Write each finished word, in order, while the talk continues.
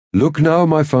Look now,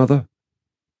 my father.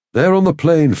 There on the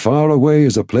plain far away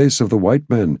is a place of the white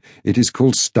men. It is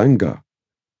called Stanga.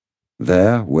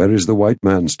 There, where is the white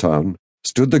man's town,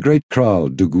 stood the great kraal,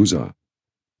 Duguza.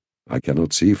 I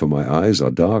cannot see, for my eyes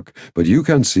are dark, but you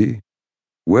can see.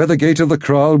 Where the gate of the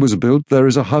kraal was built, there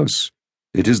is a house.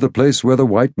 It is the place where the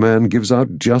white man gives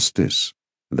out justice.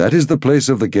 That is the place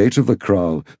of the gate of the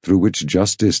kraal, through which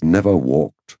justice never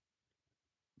walked.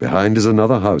 Behind is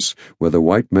another house, where the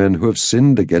white men who have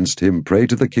sinned against him pray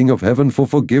to the King of Heaven for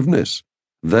forgiveness.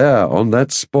 There, on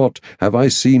that spot, have I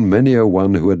seen many a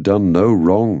one who had done no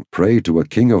wrong pray to a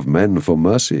king of men for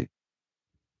mercy.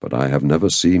 But I have never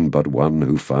seen but one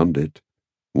who found it.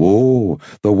 Oh,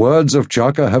 the words of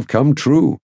Chaka have come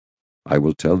true. I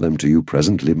will tell them to you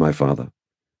presently, my father.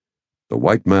 The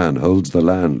white man holds the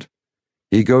land.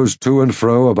 He goes to and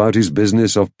fro about his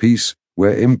business of peace,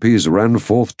 where impis ran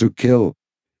forth to kill.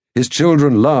 His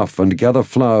children laugh and gather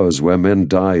flowers where men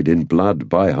died in blood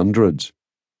by hundreds.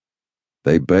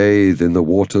 They bathe in the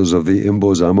waters of the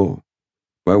Imbozamo,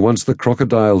 where once the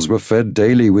crocodiles were fed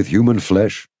daily with human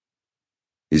flesh.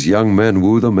 His young men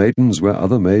woo the maidens where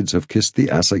other maids have kissed the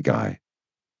assegai.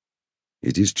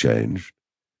 It is changed.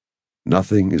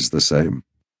 Nothing is the same.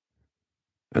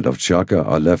 And of Chaka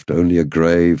are left only a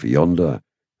grave yonder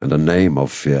and a name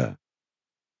of fear.